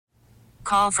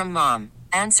call from mom.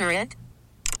 Answer it.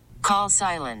 Call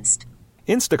silenced.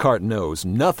 Instacart knows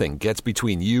nothing gets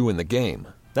between you and the game.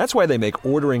 That's why they make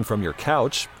ordering from your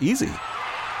couch easy.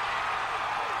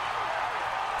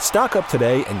 Stock up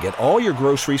today and get all your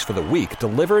groceries for the week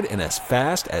delivered in as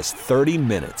fast as 30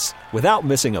 minutes without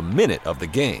missing a minute of the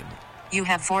game. You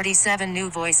have 47 new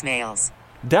voicemails.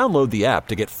 Download the app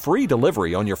to get free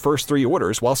delivery on your first 3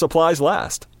 orders while supplies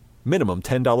last. Minimum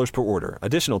 $10 per order.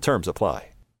 Additional terms apply.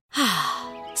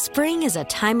 Spring is a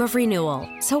time of renewal,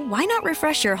 so why not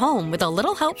refresh your home with a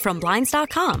little help from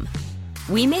Blinds.com?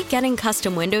 We make getting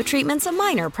custom window treatments a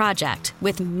minor project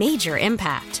with major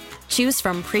impact. Choose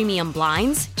from premium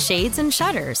blinds, shades, and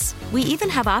shutters. We even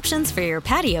have options for your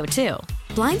patio, too.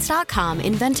 Blinds.com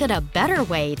invented a better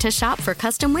way to shop for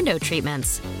custom window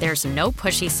treatments. There's no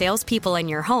pushy salespeople in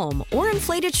your home or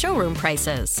inflated showroom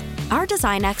prices. Our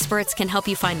design experts can help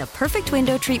you find the perfect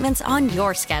window treatments on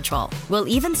your schedule. We'll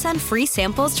even send free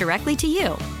samples directly to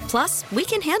you. Plus, we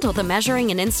can handle the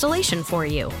measuring and installation for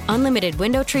you. Unlimited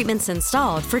window treatments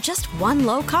installed for just one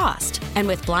low cost. And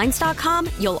with Blinds.com,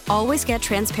 you'll always get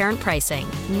transparent pricing.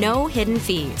 No hidden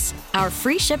fees. Our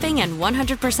free shipping and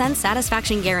 100%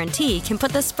 satisfaction guarantee can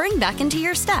put the spring back into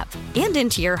your step and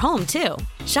into your home, too.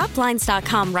 Shop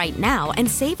Blinds.com right now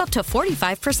and save up to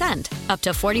 45%. Up to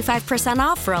 45%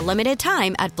 off for a limited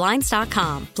time at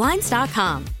Blinds.com.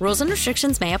 Blinds.com. Rules and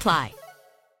restrictions may apply.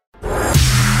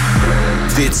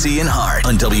 Fitzy and Hart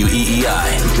on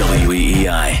WEEI.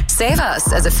 WEEI. Save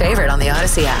us as a favorite on the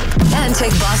Odyssey app. And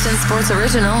take Boston Sports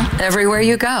Original everywhere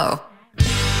you go.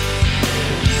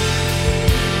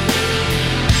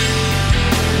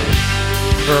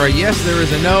 For a yes, there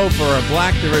is a no. For a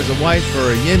black, there is a white. For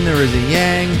a yin, there is a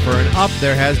yang. For an up,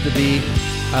 there has to be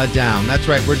a down. That's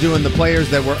right. We're doing the players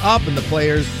that were up and the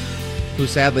players who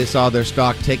sadly saw their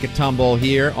stock take a tumble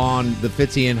here on the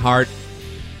Fitzy and Hart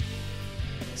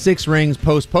Six Rings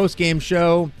post-game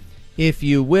show, if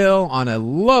you will, on a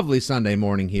lovely Sunday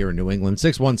morning here in New England.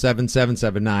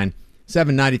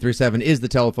 617-779-7937 is the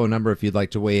telephone number if you'd like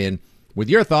to weigh in with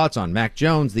your thoughts on Mac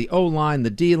Jones, the O-line,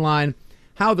 the D-line,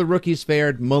 how the rookies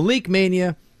fared, Malik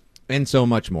Mania, and so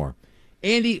much more.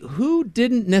 Andy, who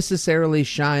didn't necessarily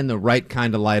shine the right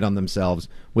kind of light on themselves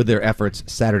with their efforts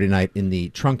Saturday night in the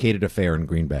truncated affair in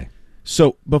Green Bay?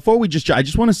 So before I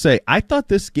just want to say, I thought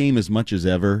this game as much as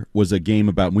ever was a game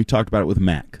about, and we talked about it with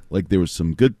Mac, like there was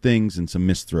some good things and some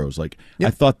missed throws. Like yep.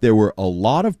 I thought there were a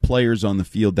lot of players on the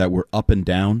field that were up and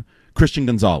down. Christian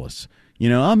Gonzalez,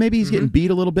 maybe he's getting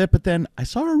beat a little bit, but then I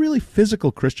saw a really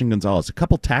physical Christian Gonzalez, a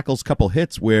couple tackles, couple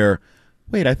hits where,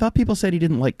 wait, I thought people said he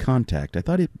didn't like contact. I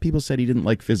thought people said he didn't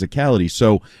like physicality.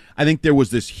 So I think there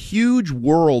was this huge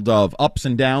world of ups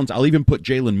and downs. I'll even put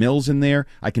Jalen Mills in there.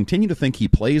 I continue to think he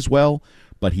plays well,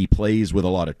 but he plays with a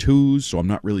lot of twos, so I'm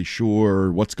not really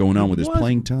sure what's going on with his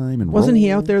playing time. And wasn't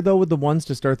he out there, though, with the ones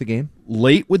to start the game?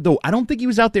 Late with I don't think he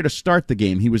was out there to start the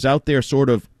game. He was out there sort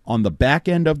of on the back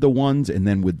end of the ones and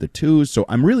then with the twos. So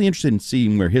I'm really interested in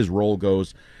seeing where his role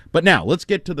goes. But now, let's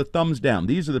get to the thumbs down.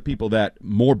 These are the people that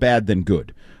more bad than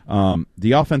good.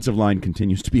 The offensive line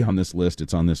continues to be on this list.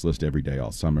 It's on this list every day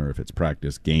all summer if it's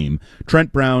practice, game.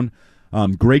 Trent Brown,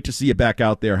 great to see you back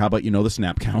out there. How about the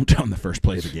snap count on the first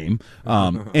play of the game?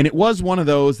 And it was one of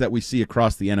those that we see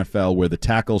across the NFL where the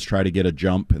tackles try to get a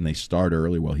jump and they start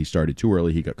early. Well, he started too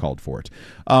early. He got called for it.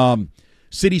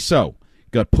 Sidney So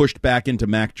got pushed back into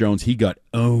Mac Jones. He got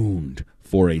owned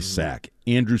for a sack.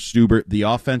 Andrew Stubert, the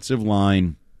offensive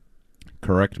line,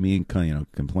 correct me and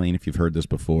complain if you've heard this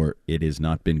before. It has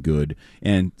not been good.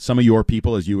 And some of your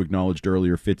people, as you acknowledged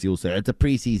earlier, Fitzy, will say, it's a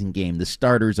preseason game. The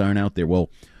starters aren't out there. Well,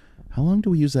 how long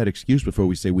do we use that excuse before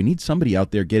we say we need somebody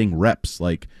out there getting reps?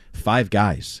 Like 5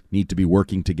 guys need to be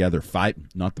working together.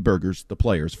 5, not the burgers, the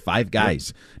players. 5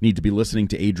 guys need to be listening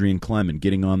to Adrian Clem and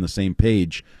getting on the same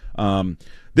page.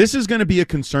 This is going to be a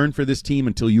concern for this team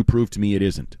until you prove to me it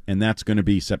isn't. And that's going to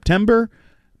be September,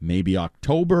 maybe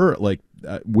October.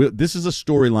 This is a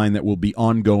storyline that will be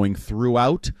ongoing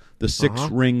throughout the Six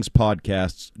Rings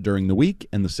podcasts during the week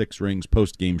and the Six Rings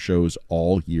post-game shows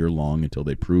all year long until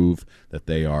they prove that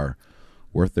they are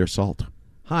worth their salt.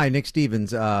 Hi, Nick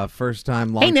Stevens, first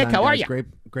time, long time. Hey, Nick, how are you?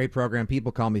 Great program.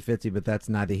 People call me Fitzy, but that's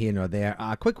neither here nor there.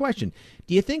 Quick question.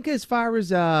 Do you think as far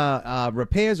as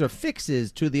repairs or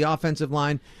fixes to the offensive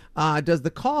line, does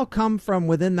the call come from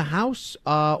within the house,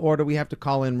 or do we have to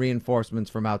call in reinforcements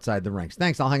from outside the ranks?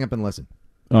 Thanks. I'll hang up and listen.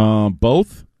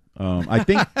 Both. I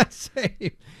think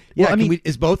Yeah, Well, I mean,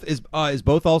 is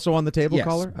both also on the table, yes,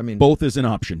 caller? I mean, both is an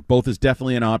option. Both is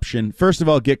definitely an option. First of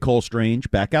all, get Cole Strange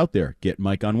back out there. Get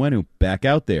Mike Onwenu back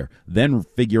out there. Then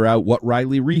figure out what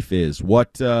Riley Reif is,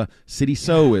 what City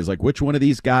So is. Like, which one of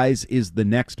these guys is the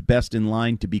next best in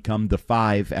line to become the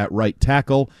 5 at right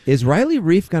tackle? Is Riley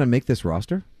Reif going to make this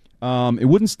roster? It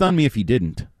wouldn't stun me if he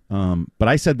didn't. But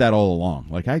I said that all along.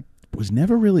 Like, I was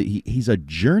never really he's a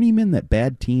journeyman that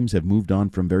bad teams have moved on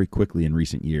from very quickly in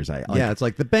recent years. It's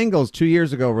like the Bengals 2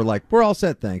 years ago were like, we're all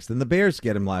set, thanks. Then the Bears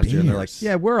get him last year, and they're like,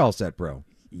 yeah, we're all set, bro.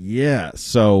 Yeah,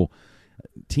 so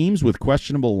teams with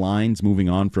questionable lines moving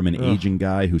on from an aging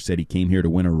guy who said he came here to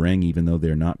win a ring, even though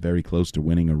they're not very close to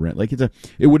winning a ring. Like,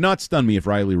 it would not stun me if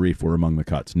Riley Reif were among the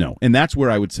cuts. No, and that's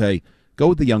where I would say go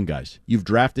with the young guys. You've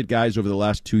drafted guys over the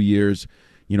last 2 years.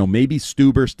 You know, maybe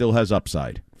Stuber still has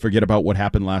upside. Forget about what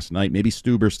happened last night. Maybe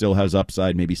Stuber still has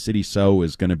upside. Maybe City So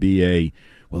is going to be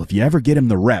if you ever get him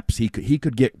the reps, he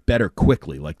could get better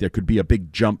quickly. Like, there could be a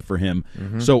big jump for him.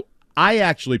 Mm-hmm. So I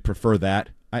actually prefer that.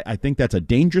 I think that's a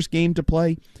dangerous game to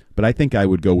play, but I think I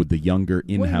would go with the younger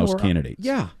in-house candidates.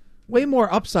 Yeah, way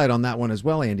more upside on that one as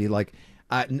well, Andy. Like,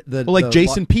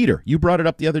 Jason Peter. You brought it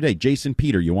up the other day. Jason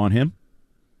Peter, you want him?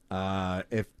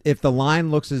 If the line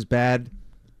looks as bad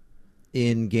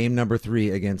in game number 3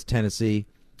 against Tennessee,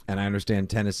 and I understand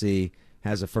Tennessee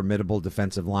has a formidable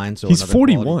defensive line, so he's another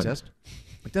 41. Test.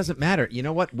 It doesn't matter. You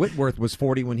know what? Whitworth was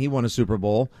 40 when he won a Super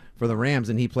Bowl for the Rams,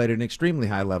 and he played at an extremely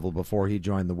high level before he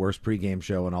joined the worst pregame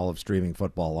show in all of streaming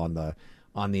football on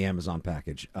the Amazon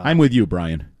package. I'm with you,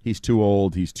 Brian. He's too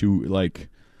old. He's too,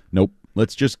 nope.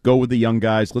 Let's just go with the young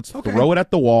guys. Let's throw it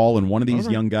at the wall, and one of these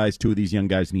young guys, 2 of these young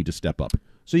guys need to step up.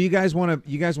 So you guys want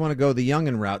to go the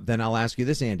youngin route? Then I'll ask you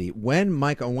this, Andy: when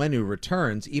Mike Onwenu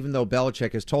returns, even though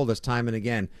Belichick has told us time and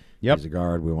again, he's a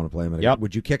guard, we want to play him.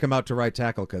 Would you kick him out to right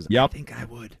tackle? Because I think I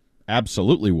would.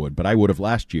 Absolutely would, but I would have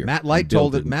last year. Matt Light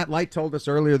told us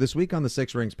earlier this week on the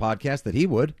Six Rings podcast that he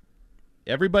would.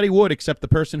 Everybody would except the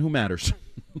person who matters,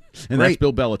 and that's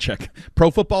Bill Belichick. Pro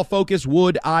Football Focus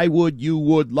would, I would, you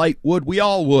would, Light would, we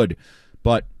all would,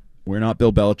 but we're not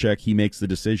Bill Belichick. He makes the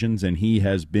decisions, and he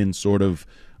has been sort of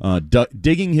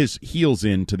digging his heels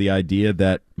into the idea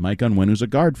that Mike Onwenu's a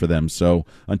guard for them. So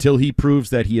until he proves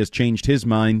that he has changed his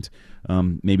mind,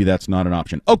 maybe that's not an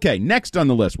option. Okay, next on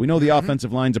the list. We know the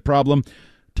offensive line's a problem.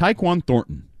 Tyquan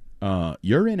Thornton,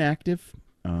 you're inactive.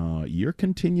 You're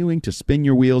continuing to spin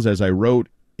your wheels, as I wrote.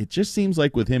 It just seems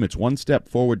like with him, it's 1 step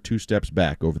forward, 2 steps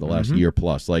back over the last year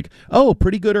plus. Like,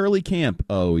 pretty good early camp.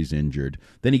 Oh, he's injured.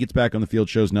 Then he gets back on the field,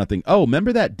 shows nothing. Oh,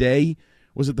 remember that day?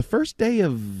 Was it the first day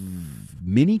of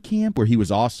mini camp where he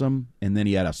was awesome, and then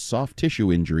he had a soft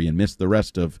tissue injury and missed the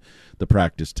rest of the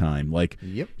practice time? Like,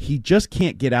 he just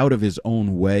can't get out of his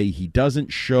own way. He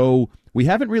doesn't show. We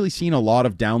haven't really seen a lot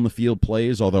of down-the-field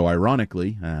plays, although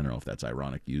ironically, I don't know if that's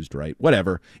ironic used right,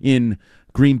 whatever. In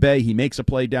Green Bay, he makes a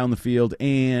play down the field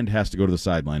and has to go to the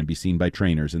sideline and be seen by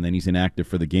trainers, and then he's inactive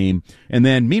for the game. And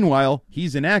then, meanwhile,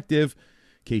 he's inactive.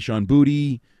 Kayshon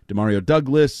Boutte, Demario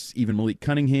Douglas, even Malik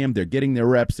Cunningham, they're getting their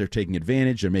reps, they're taking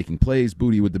advantage, they're making plays.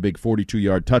 Boutte with the big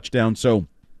 42-yard touchdown. So,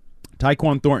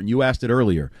 Tyquan Thornton, you asked it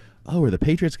earlier. Are the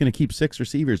Patriots going to keep 6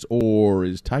 receivers, or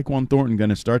is Tyquan Thornton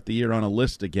going to start the year on a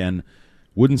list again?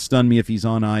 Wouldn't stun me if he's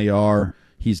on IR.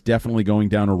 He's definitely going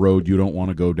down a road you don't want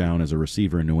to go down as a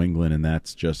receiver in New England, and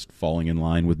that's just falling in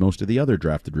line with most of the other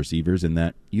drafted receivers in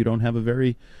that you don't have a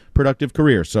very productive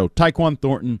career. So Tyquan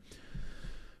Thornton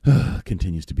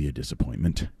continues to be a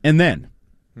disappointment. And then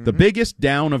the biggest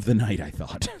down of the night, I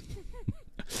thought.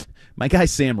 My guy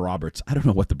Sam Roberts, I don't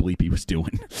know what the bleep he was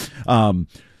doing.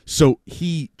 So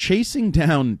he chasing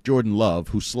down Jordan Love,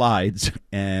 who slides,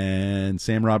 and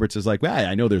Sam Roberts is like, well,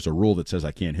 I know there's a rule that says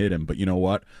I can't hit him, but you know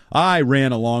what? I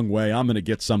ran a long way. I'm going to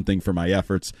get something for my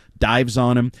efforts. Dives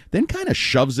on him, then kind of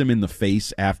shoves him in the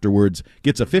face afterwards,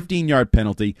 gets a 15-yard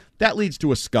penalty. That leads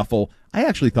to a scuffle. I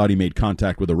actually thought he made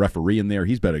contact with a referee in there.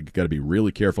 He's got to be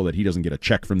really careful that he doesn't get a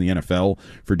check from the NFL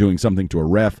for doing something to a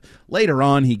ref. Later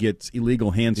on, he gets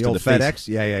illegal hands to the face. FedEx?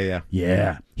 Yeah.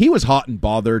 Yeah. He was hot and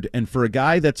bothered, and for a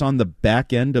guy that's on the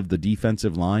back end of the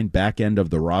defensive line, back end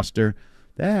of the roster,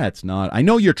 that's not. I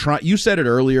know you're trying. You said it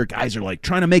earlier. Guys are like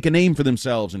trying to make a name for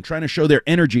themselves and trying to show their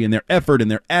energy and their effort and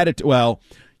their attitude. Well,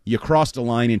 you crossed a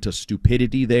line into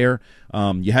stupidity there.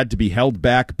 You had to be held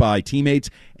back by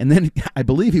teammates. And then I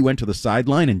believe he went to the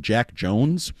sideline and Jack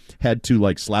Jones had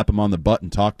to slap him on the butt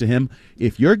and talk to him.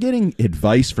 If you're getting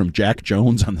advice from Jack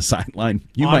Jones on the sideline,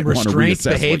 you might want to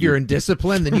reassess behavior and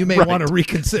discipline, then you may want to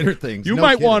reconsider things. You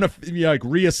might want to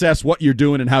reassess what you're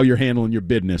doing and how you're handling your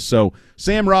business. So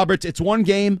Sam Roberts, it's one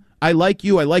game. I like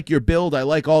you. I like your build. I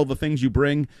like all the things you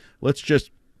bring. Let's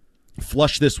just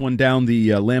flush this one down the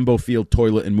Lambeau Field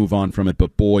toilet and move on from it.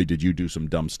 But boy, did you do some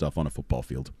dumb stuff on a football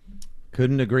field.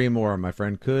 Couldn't agree more, my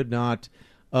friend. Could not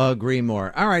agree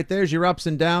more. All right, there's your ups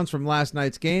and downs from last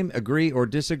night's game. Agree or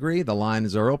disagree? The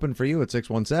lines are open for you at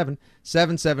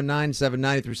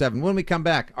 617-779-7937. When we come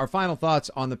back, our final thoughts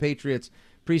on the Patriots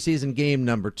preseason game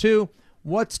number 2.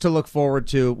 What's to look forward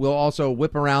to? We'll also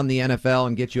whip around the NFL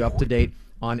and get you up to date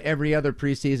on every other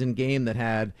preseason game that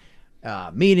had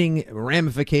meaning,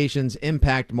 ramifications,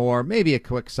 impact more, maybe a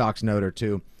quick Sox note or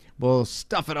two. We'll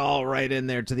stuff it all right in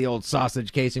there to the old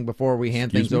sausage casing before we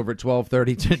hand things over at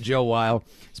 12:30 to Joe Weil.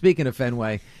 Speaking of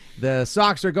Fenway, the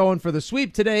Sox are going for the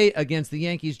sweep today against the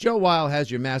Yankees. Joe Weil has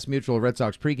your Mass Mutual Red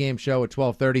Sox pregame show at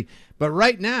 12:30. But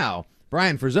right now,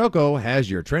 Brian Frizzoco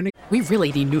has your trending. We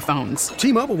really need new phones.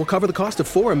 T-Mobile will cover the cost of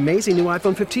 4 amazing new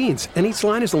iPhone 15s, and each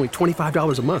line is only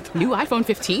 $25 a month. New iPhone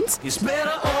 15s? It's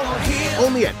better over here.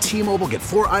 Only at T-Mobile, get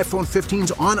 4 iPhone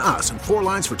 15s on us and 4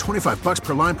 lines for $25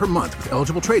 per line per month with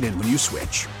eligible trade-in when you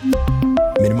switch.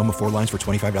 Minimum of 4 lines for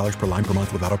 $25 per line per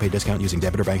month with autopay discount using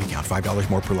debit or bank account. $5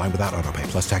 more per line without autopay,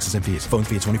 plus taxes and fees. Phone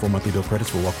fee at 24 monthly bill credits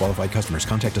for well-qualified customers.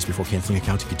 Contact us before canceling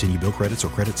account to continue bill credits or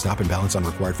credit stop and balance on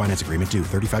required finance agreement due.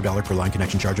 $35 per line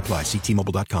connection charge applies. See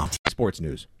T-Mobile.com. Sports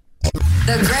news.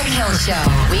 The Greg Hill Show,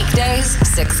 weekdays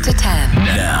 6 to 10.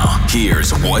 Now,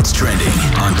 here's what's trending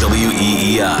on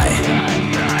WEEI.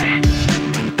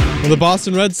 Well, the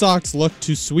Boston Red Sox look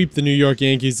to sweep the New York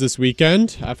Yankees this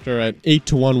weekend after an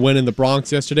 8-1 win in the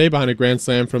Bronx yesterday behind a grand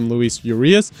slam from Luis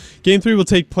Urias. Game 3 will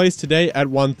take place today at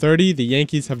 1:30. The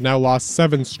Yankees have now lost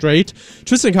 7 straight.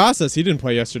 Tristan Casas, he didn't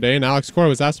play yesterday, and Alex Cora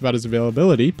was asked about his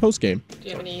availability post-game. Do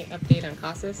you have any update on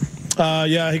Casas?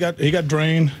 Yeah, he got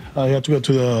drained. He had to go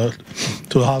to the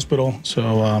hospital.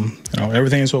 So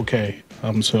everything is okay.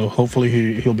 So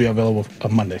hopefully he'll be available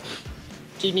on Monday.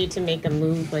 Do you need to make a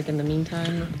move, like, in the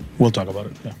meantime? We'll talk about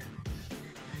it, yeah.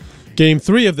 Game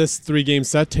 3 of this 3-game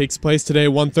set takes place today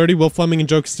at 1:30. Will Fleming and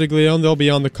Joe Castiglione, they'll be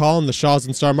on the call in the Shaw's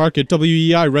and Star Market.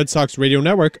 WEEI Red Sox Radio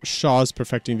Network, Shaw's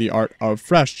perfecting the art of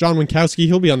fresh. John Winkowski,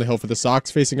 he'll be on the hill for the Sox,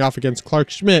 facing off against Clark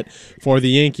Schmidt for the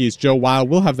Yankees. Joe Weil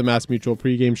will have the Mass Mutual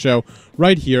pregame show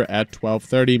right here at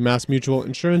 12:30. Mass Mutual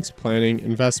Insurance Planning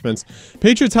Investments.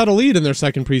 Patriots had a lead in their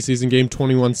second preseason game,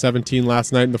 21-17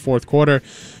 last night in the fourth quarter.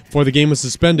 Before the game was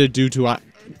suspended due to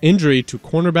injury to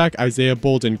cornerback Isaiah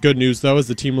Bolden. Good news, though, as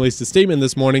the team released a statement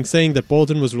this morning saying that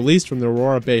Bolden was released from the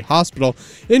Aurora Bay Hospital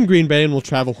in Green Bay and will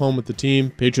travel home with the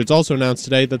team. Patriots also announced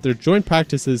today that their joint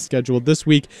practices scheduled this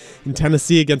week in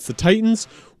Tennessee against the Titans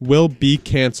will be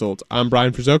canceled. I'm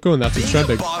Brian Frizzoco, and that's what's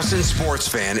trending. Being a Boston sports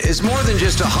fan is more than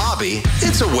just a hobby,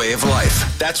 it's a way of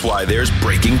life. That's why there's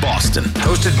Breaking Boston.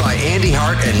 Hosted by Andy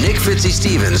Hart and Nick Fitzy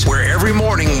Stevens, where every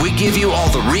morning we give you all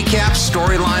the recaps,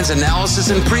 storylines,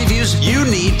 analysis, and previews you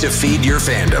need to feed your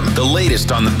fandom. The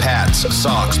latest on the Pats,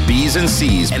 Sox, B's, and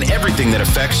C's, and everything that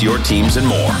affects your teams and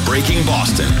more. Breaking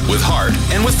Boston with Hart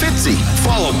and with Fitzy.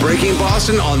 Follow Breaking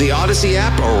Boston on the Odyssey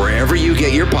app or wherever you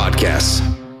get your podcasts.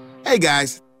 Hey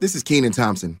guys, this is Keenan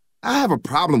Thompson. I have a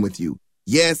problem with you.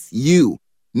 Yes, you.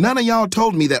 None of y'all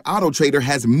told me that AutoTrader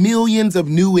has millions of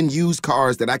new and used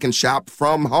cars that I can shop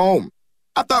from home.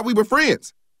 I thought we were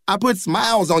friends. I put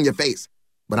smiles on your face,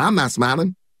 but I'm not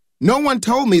smiling. No one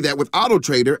told me that with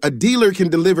AutoTrader, a dealer can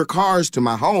deliver cars to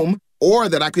my home or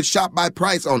that I could shop by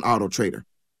price on AutoTrader.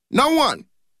 No one.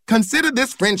 Consider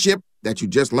this friendship that you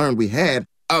just learned we had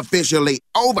officially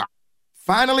over.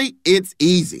 Finally, it's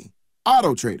easy.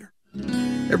 AutoTrader.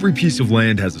 Every piece of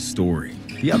land has a story.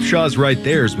 The Upshaw's right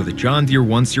there is with a John Deere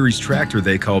 1 Series tractor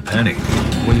they call Penny.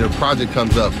 When your project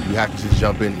comes up, you have to just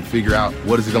jump in and figure out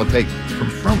what is it going to take. From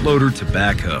front loader to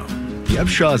backhoe, the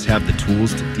Upshaws have the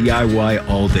tools to DIY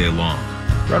all day long.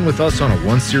 Run with us on a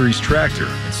 1 Series tractor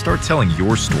and start telling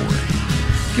your story.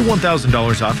 Get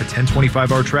 $1,000 off a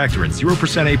 1025R tractor and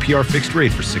 0% APR fixed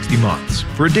rate for 60 months.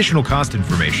 For additional cost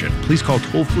information, please call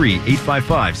toll-free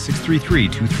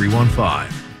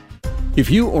 855-633-2315. If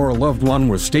you or a loved one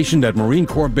were stationed at Marine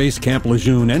Corps Base Camp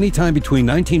Lejeune anytime between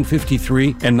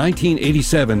 1953 and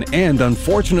 1987 and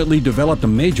unfortunately developed a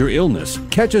major illness,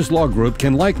 Catches Law Group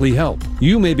can likely help.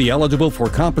 You may be eligible for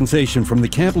compensation from the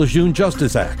Camp Lejeune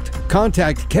Justice Act.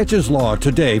 Contact Catches Law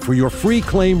today for your free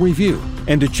claim review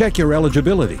and to check your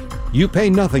eligibility. You pay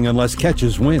nothing unless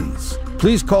Catches wins.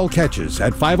 Please call Catches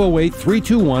at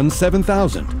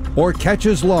 508-321-7000 or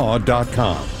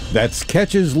catcheslaw.com. That's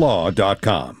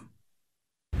catcheslaw.com.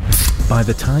 By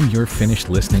the time you're finished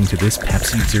listening to this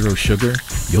Pepsi Zero Sugar,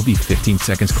 you'll be 15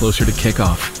 seconds closer to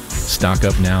kickoff. Stock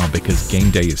up now because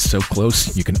game day is so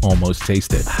close you can almost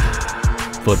taste it.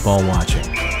 Football watching.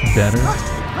 Better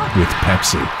with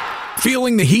Pepsi.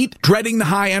 Feeling the heat? Dreading the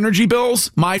high energy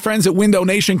bills? My friends at Window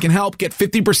Nation can help. Get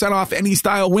 50% off any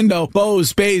style window,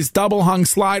 bows, bays, double hung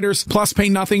sliders, plus pay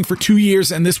nothing for 2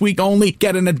 years, and this week only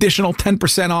get an additional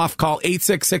 10% off. Call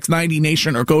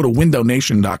 866-90-NATION or go to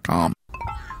windownation.com.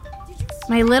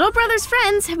 My little brother's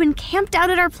friends have been camped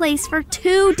out at our place for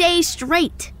 2 days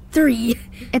straight. 3.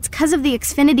 It's because of the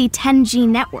Xfinity 10G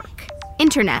network.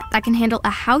 Internet that can handle a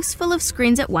house full of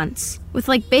screens at once, with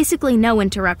basically no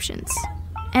interruptions.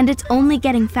 And it's only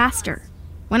getting faster.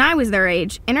 When I was their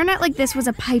age, internet like this was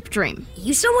a pipe dream.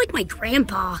 You sound like my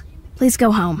grandpa. Please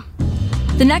go home.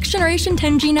 The next generation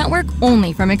 10G network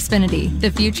only from Xfinity.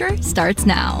 The future starts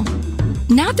now.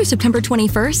 Now through September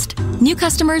 21st, new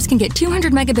customers can get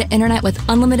 200 megabit internet with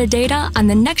unlimited data on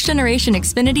the next generation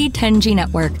Xfinity 10G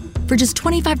network for just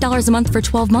 $25 a month for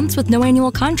 12 months with no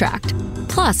annual contract.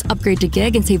 Plus, upgrade to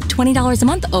gig and save $20 a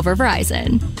month over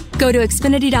Verizon. Go to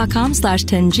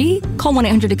Xfinity.com/10G, call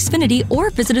 1-800-XFINITY,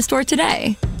 or visit a store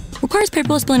today. Requires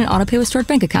paperless billing and autopay with stored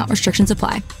bank account. Restrictions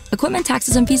apply. Equipment,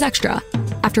 taxes, and fees extra.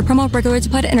 After promo, regular rates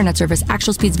apply to internet service.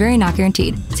 Actual speeds vary, not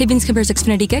guaranteed. Savings compares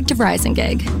Xfinity Gig to Verizon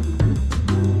Gig.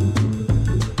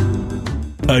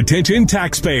 Attention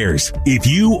taxpayers. If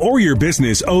you or your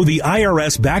business owe the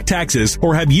IRS back taxes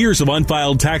or have years of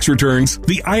unfiled tax returns,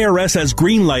 the IRS has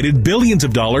green-lighted billions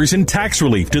of dollars in tax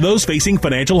relief to those facing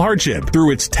financial hardship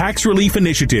through its tax relief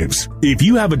initiatives. If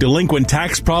you have a delinquent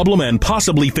tax problem and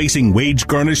possibly facing wage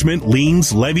garnishment,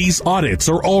 liens, levies, audits,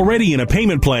 or already in a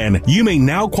payment plan, you may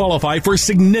now qualify for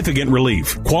significant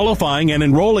relief. Qualifying and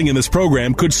enrolling in this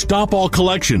program could stop all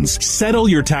collections, settle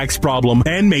your tax problem,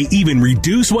 and may even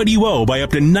reduce what you owe by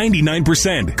up to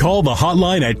 99%. Call the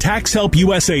hotline at Tax Help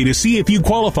USA to see if you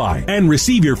qualify and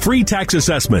receive your free tax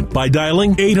assessment by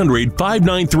dialing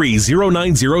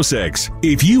 800-593-0906.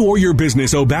 If you or your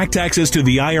business owe back taxes to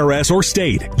the IRS or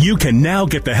state, you can now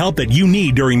get the help that you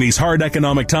need during these hard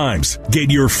economic times. Get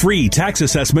your free tax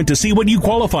assessment to see what you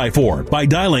qualify for by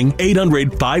dialing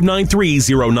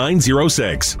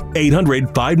 800-593-0906.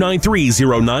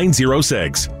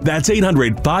 800-593-0906. That's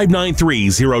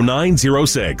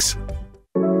 800-593-0906.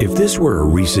 If this were a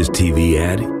Reese's TV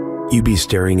ad, you'd be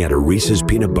staring at a Reese's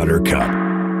peanut butter cup.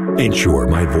 And sure,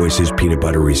 my voice is peanut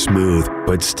buttery smooth,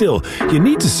 but still, you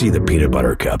need to see the peanut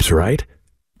butter cups, right?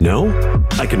 No?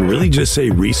 I can really just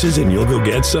say Reese's and you'll go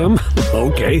get some?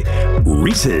 Okay,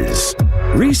 Reese's.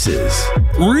 Reese's.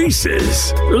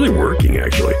 Reese's. Really working,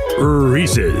 actually.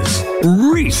 Reese's.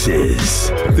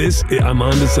 Reese's. I'm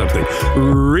on to something.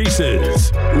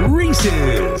 Reese's.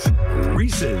 Reese's.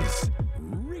 Reese's.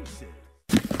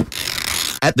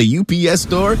 At the UPS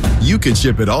Store, you can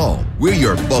ship it all. We're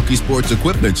your bulky sports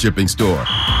equipment shipping store,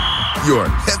 your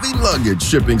heavy luggage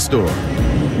shipping store,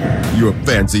 your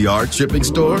fancy art shipping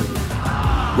store.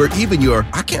 We're even your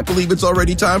I can't believe it's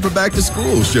already time for back to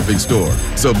school shipping store.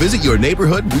 So visit your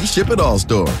neighborhood We Ship It All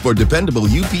store for dependable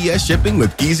UPS shipping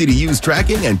with easy-to-use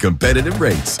tracking and competitive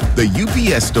rates. The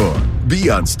UPS Store. Be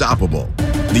unstoppable.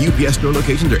 The UPS Store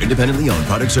locations are independently owned.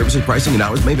 Product, services, pricing, and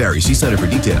hours may vary. See Center for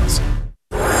details.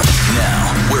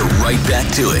 Now, we're right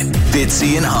back to it.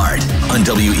 Fitzy and Hart on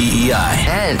WEEI.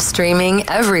 And streaming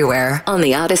everywhere on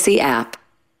the Odyssey app.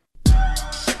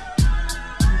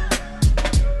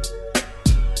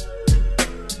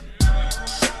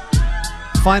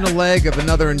 Final leg of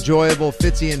another enjoyable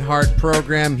Fitzy and Hart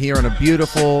program here on a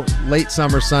beautiful late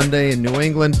summer Sunday in New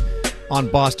England on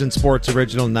Boston Sports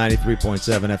Original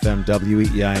 93.7 FM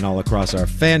WEEI and all across our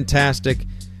fantastic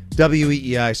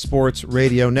WEEI Sports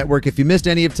Radio Network. If you missed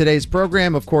any of today's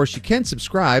program, of course, you can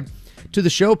subscribe to the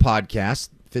show podcast,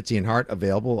 Fitzy and Hart,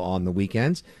 available on the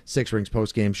weekends. Six Rings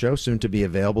postgame show, soon to be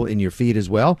available in your feed as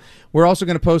well. We're also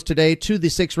going to post today to the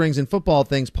Six Rings and Football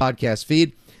Things podcast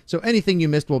feed. So anything you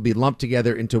missed will be lumped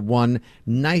together into one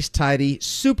nice, tidy,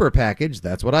 super package.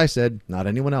 That's what I said, not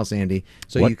anyone else, Andy.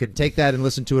 So you can take that and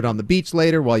listen to it on the beach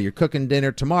later while you're cooking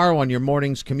dinner, tomorrow on your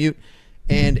morning's commute,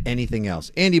 and anything else.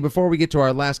 Andy, before we get to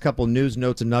our last couple news,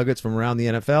 notes, and nuggets from around the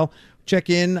NFL, check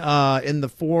in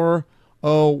the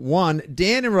 401.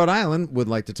 Dan in Rhode Island would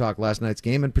like to talk last night's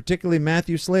game, and particularly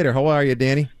Matthew Slater. How are you,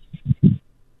 Danny?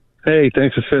 Hey,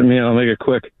 thanks for fitting me in. I'll make it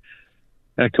quick.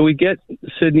 Can we get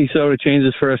Sidney So to change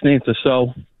his first name to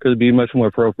So? Because it'd be much more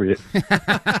appropriate.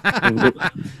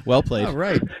 Well played. All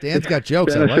right. Dan's got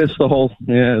jokes. Benefits the whole,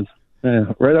 yeah,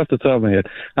 right off the top of my head.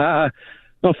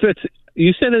 No, Fitz,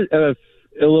 you said it a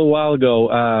little while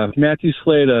ago, Matthew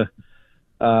Slater,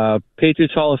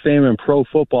 Patriots Hall of Famer and Pro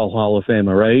Football Hall of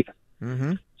Famer, right?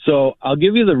 Mm-hmm. So I'll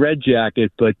give you the red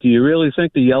jacket, but do you really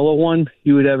think the yellow one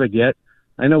you would ever get?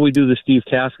 I know we do the Steve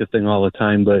Tasker thing all the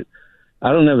time, but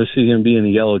I don't ever see him being a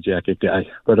yellow jacket guy.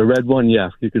 But a red one,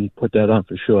 yeah, you can put that on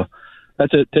for sure.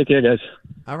 That's it. Take care, guys.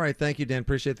 All right, thank you, Dan.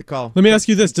 Appreciate the call. Let me ask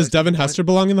you this: does Devin Hester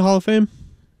belong in the Hall of Fame?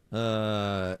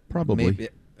 Probably. Maybe,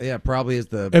 yeah, probably is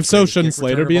the. If so, greatest shouldn't kick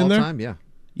Slater returner be of in all there? time? Yeah.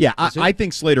 Yeah, I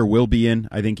think Slater will be in.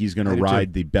 I think he's going I to do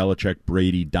ride the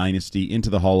Belichick-Brady dynasty into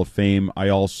the Hall of Fame. I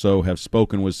also have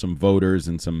spoken with some voters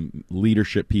and some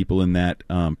leadership people in that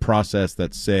process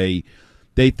that say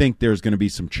they think there's going to be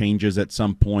some changes at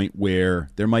some point where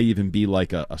there might even be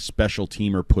like a special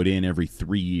teamer put in every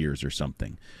 3 years or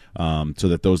something, so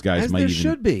that those guys As might there even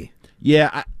should be.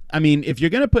 Yeah, I mean, if you're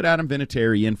going to put Adam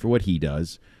Vinatieri in for what he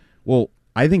does, well,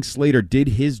 I think Slater did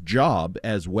his job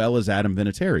as well as Adam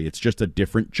Vinatieri. It's just a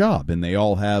different job, and they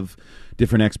all have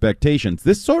different expectations.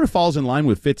 This sort of falls in line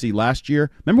with Fitzy last year.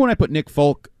 Remember when I put Nick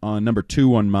Folk on number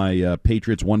 2 on my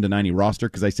Patriots 1-90 roster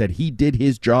because I said he did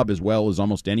his job as well as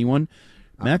almost anyone?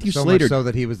 Matthew so Slater. much so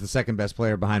that he was the second best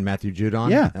player behind Matthew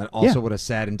Judon. Yeah. And also Yeah. what a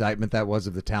sad indictment that was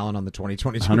of the talent on the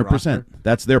 2022 100%. roster.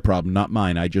 That's their problem, not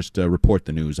mine. I just report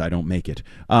the news. I don't make it.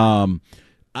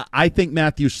 I think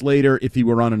Matthew Slater, if he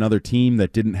were on another team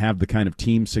that didn't have the kind of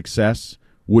team success,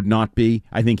 would not be.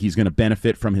 I think he's going to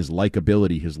benefit from his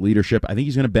likability, his leadership. I think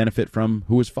he's going to benefit from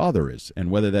who his father is,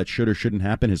 and whether that should or shouldn't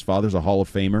happen. His father's a Hall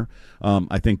of Famer.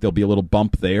 I think there'll be a little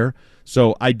bump there.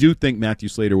 So I do think Matthew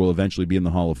Slater will eventually be in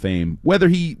the Hall of Fame. Whether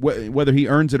he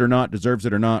earns it or not, deserves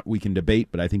it or not, we can debate,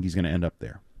 but I think he's going to end up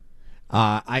there.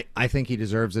 I think he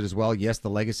deserves it as well. Yes, the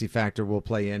legacy factor will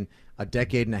play in. A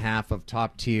decade and a half of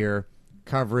top-tier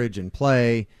coverage and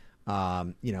play,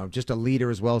 just a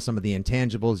leader as well. Some of the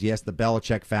intangibles, yes, the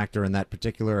Belichick factor in that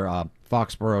particular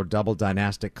Foxborough double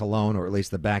dynastic cologne, or at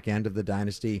least the back end of the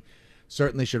dynasty,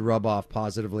 certainly should rub off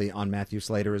positively on Matthew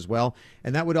Slater as well.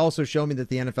 And that would also show me that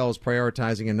the NFL is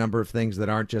prioritizing a number of things that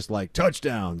aren't just like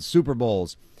touchdowns, Super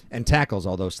Bowls, and tackles,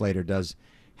 although Slater does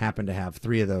happen to have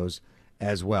 3 of those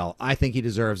as well. I think he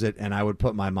deserves it, and I would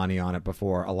put my money on it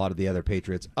before a lot of the other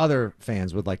Patriots other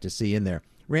fans would like to see in there.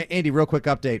 Andy, real quick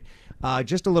update.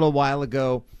 Just a little while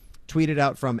ago, tweeted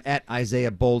out from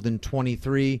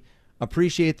 @IsaiahBolden23.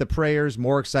 Appreciate the prayers.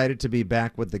 More excited to be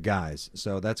back with the guys.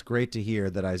 So that's great to hear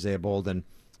that Isaiah Bolden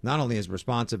not only is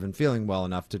responsive and feeling well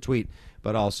enough to tweet,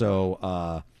 but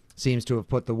also seems to have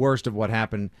put the worst of what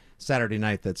happened Saturday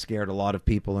night that scared a lot of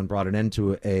people and brought an end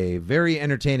to a very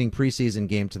entertaining preseason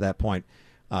game to that point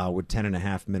with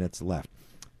 10.5 minutes left.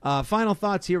 Final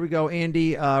thoughts. Here we go,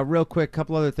 Andy. Real quick,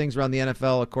 couple other things around the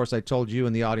NFL. Of course, I told you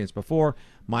in the audience before,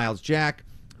 Miles Jack,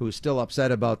 who's still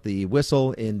upset about the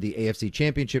whistle in the AFC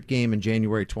Championship game in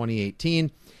January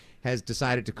 2018, has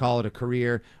decided to call it a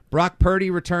career. Brock Purdy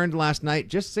returned last night,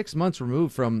 just 6 months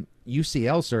removed from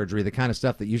UCL surgery, the kind of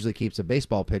stuff that usually keeps a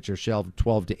baseball pitcher shelved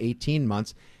 12 to 18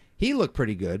 months. He looked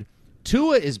pretty good.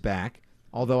 Tua is back,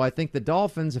 although I think the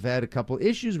Dolphins have had a couple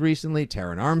issues recently.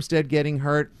 Taron Armstead getting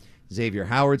hurt. Xavier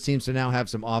Howard seems to now have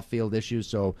some off-field issues,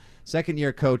 so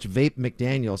second-year coach Vape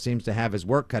McDaniel seems to have his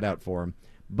work cut out for him.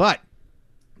 But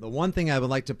the one thing I would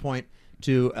like to point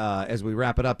to as we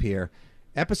wrap it up here,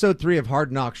 Episode 3 of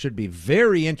Hard Knocks should be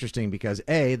very interesting because,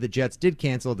 A, the Jets did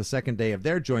cancel the second day of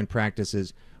their joint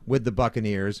practices with the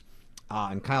Buccaneers,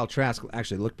 and Kyle Trask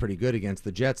actually looked pretty good against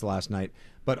the Jets last night.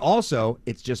 But also,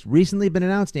 it's just recently been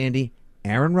announced, Andy,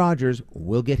 Aaron Rodgers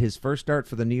will get his first start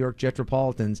for the New York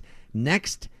Jetropolitans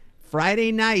next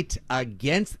Saturday night,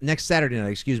 against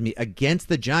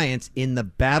the Giants in the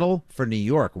battle for New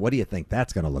York. What do you think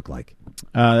that's going to look like?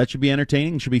 That should be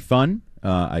entertaining. Should be fun.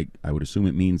 I would assume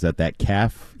it means that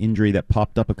calf injury that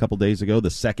popped up a couple days ago, the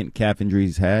second calf injury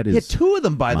he's had, is 2 of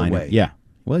them, by the way. Yeah.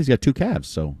 Well, he's got 2 calves,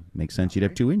 so it makes sense you'd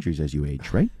have 2 injuries as you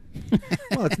age, right?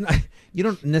 Well, it's not. You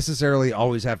don't necessarily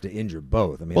always have to injure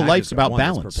both. I mean, life's about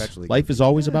balance. Life is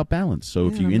always about balance. So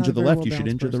if you injure the left, you should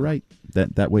injure the right.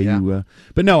 That way you.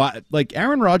 But no,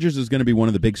 Aaron Rodgers is going to be one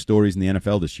of the big stories in the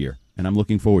NFL this year, and I'm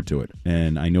looking forward to it.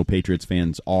 And I know Patriots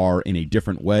fans are in a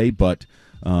different way, but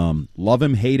love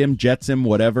him, hate him, Jets him,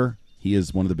 whatever. He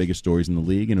is one of the biggest stories in the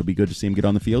league, and it'll be good to see him get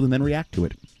on the field and then react to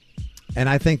it. And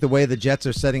I think the way the Jets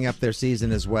are setting up their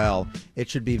season as well, it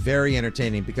should be very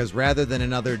entertaining because rather than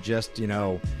another just,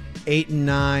 8-9,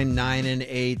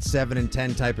 9-8,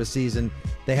 7-10 type of season,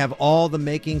 they have all the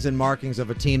makings and markings of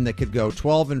a team that could go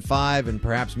 12-5 and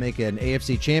perhaps make an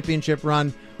AFC Championship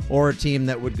run, or a team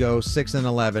that would go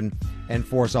 6-11 and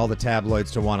force all the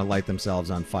tabloids to want to light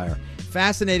themselves on fire.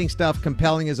 Fascinating stuff,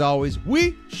 compelling as always.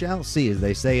 We shall see, as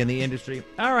they say in the industry.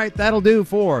 All right, that'll do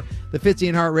for the Fitzy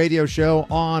and Hart Radio Show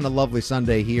on a lovely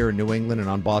Sunday here in New England and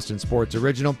on Boston Sports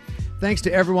Original. Thanks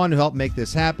to everyone who helped make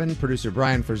this happen. Producer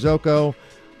Brian Ferzocco,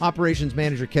 Operations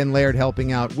Manager Ken Laird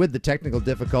helping out with the technical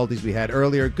difficulties we had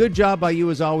earlier. Good job by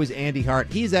you as always, Andy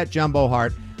Hart. He's at Jumbo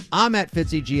Hart. I'm at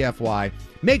FitzyGFY.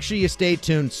 Make sure you stay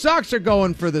tuned. Sox are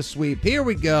going for the sweep. Here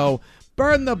we go.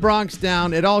 Burn the Bronx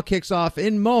down. It all kicks off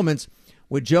in moments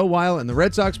with Joe Weil and the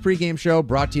Red Sox pregame show,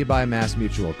 brought to you by Mass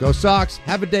Mutual. Go Sox.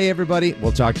 Have a day, everybody.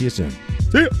 We'll talk to you soon.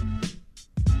 See ya.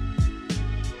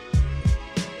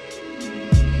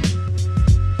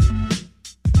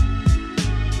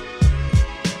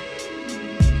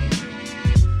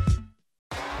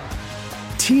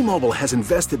 T-Mobile has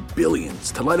invested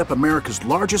billions to light up America's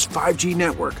largest 5G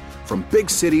network, from big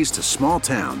cities to small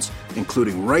towns,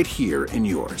 including right here in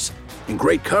yours. And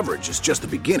great coverage is just the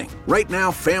beginning. Right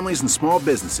now, families and small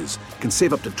businesses can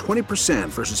save up to 20%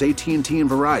 versus AT&T and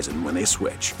Verizon when they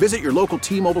switch. Visit your local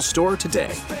T-Mobile store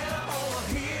today.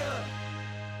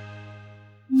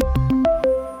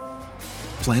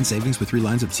 Plan savings with 3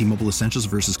 lines of T-Mobile Essentials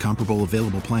versus comparable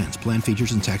available plans. Plan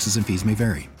features and taxes and fees may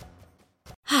vary.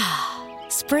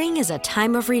 Spring is a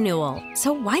time of renewal,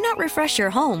 so why not refresh your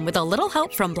home with a little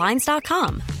help from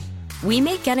Blinds.com? We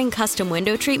make getting custom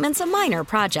window treatments a minor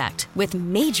project with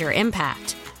major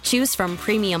impact. Choose from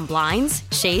premium blinds,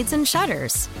 shades, and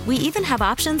shutters. We even have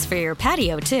options for your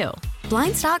patio, too.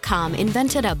 Blinds.com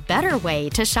invented a better way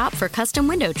to shop for custom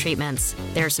window treatments.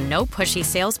 There's no pushy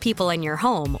salespeople in your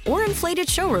home or inflated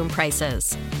showroom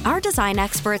prices. Our design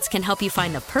experts can help you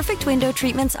find the perfect window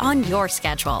treatments on your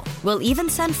schedule. We'll even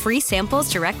send free samples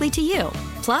directly to you.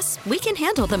 Plus, we can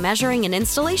handle the measuring and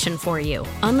installation for you.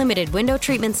 Unlimited window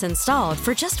treatments installed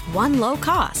for just one low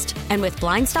cost. And with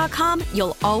Blinds.com,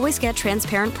 you'll always get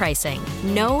transparent pricing.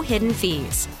 No hidden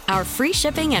fees. Our free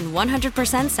shipping and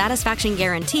 100% satisfaction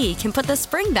guarantee can put the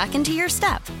spring back into your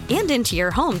step and into your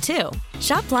home, too.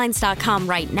 Shop Blinds.com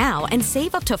right now and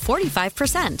save up to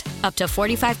 45%. Up to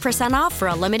 45% off for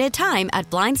a limited time at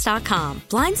Blinds.com.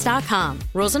 Blinds.com.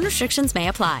 Rules and restrictions may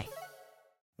apply.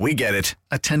 We get it.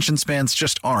 Attention spans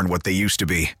just aren't what they used to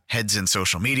be. Heads in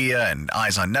social media and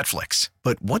eyes on Netflix.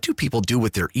 But what do people do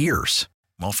with their ears?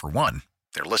 Well, for one,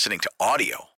 they're listening to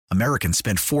audio. Americans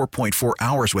spend 4.4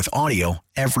 hours with audio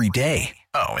every day.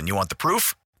 Oh, and you want the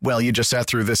proof? Well, you just sat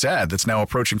through this ad that's now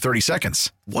approaching 30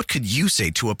 seconds. What could you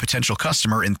say to a potential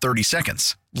customer in 30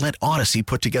 seconds? Let Odyssey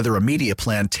put together a media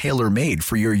plan tailor-made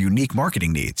for your unique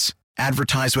marketing needs.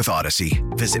 Advertise with Odyssey.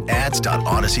 Visit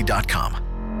ads.odyssey.com.